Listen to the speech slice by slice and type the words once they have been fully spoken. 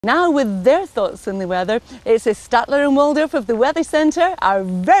Now with their thoughts on the weather, it's Statler and Waldorf of the Weather Centre, our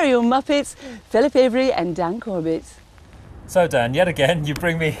very own Muppets, Philip Avery and Dan Corbett. So Dan, yet again you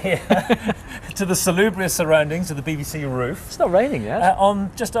bring me here to the salubrious surroundings of the BBC roof. It's not raining yet.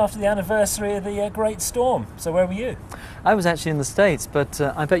 On just after the anniversary of the Great Storm. So where were you? I was actually in the States, but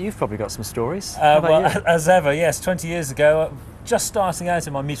I bet you've probably got some stories. Well, as ever, yes, 20 years ago, just starting out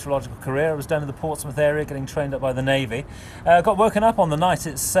in my meteorological career, I was down in the Portsmouth area getting trained up by the Navy. Got woken up on the night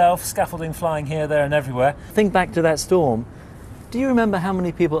itself, scaffolding flying here, there and everywhere. Think back to that storm. Do you remember how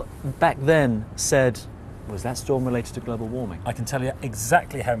many people back then said, was that storm related to global warming? I can tell you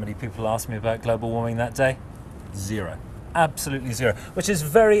exactly how many people asked me about global warming that day. Zero. Absolutely zero, which is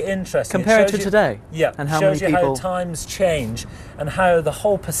very interesting. Compare it to today. Yeah, and how shows many you people... how times change and how the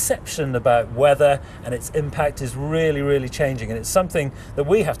whole perception about weather and its impact is really, really changing. And it's something that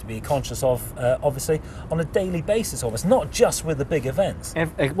we have to be conscious of, obviously, on a daily basis almost, not just with the big events.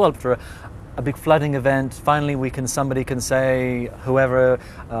 Well, for a big flooding event, finally somebody can say, whoever,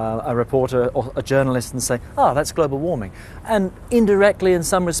 a reporter or a journalist, and say, oh, that's global warming. And indirectly, in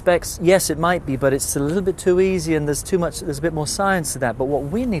some respects, yes, it might be, but it's a little bit too easy and there's a bit more science to that. But what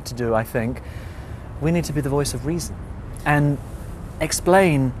we need to do, I think, we need to be the voice of reason and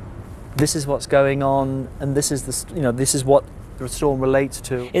explain this is what's going on and this is this is what the storm relates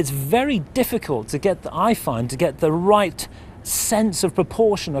to. It's very difficult to get, I find, to get the right sense of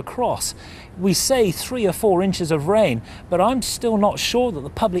proportion across. We say 3 or 4 inches of rain, but I'm still not sure that the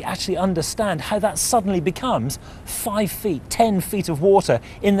public actually understand how that suddenly becomes 5 feet, 10 feet of water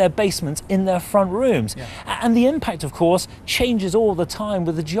in their basements, in their front rooms. Yeah. And the impact, of course, changes all the time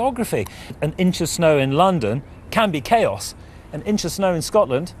with the geography. An inch of snow in London can be chaos. An inch of snow in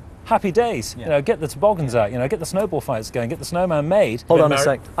Scotland, happy days. Yeah. Get the toboggans out, get the snowball fights going, get the snowman made. Hold on a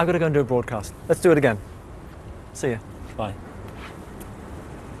sec, I've got to go and do a broadcast. Let's do it again. See you. Bye.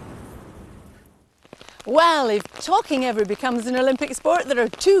 Well, if talking ever becomes an Olympic sport, there are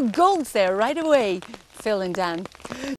 2 golds there right away. Phil and Dan.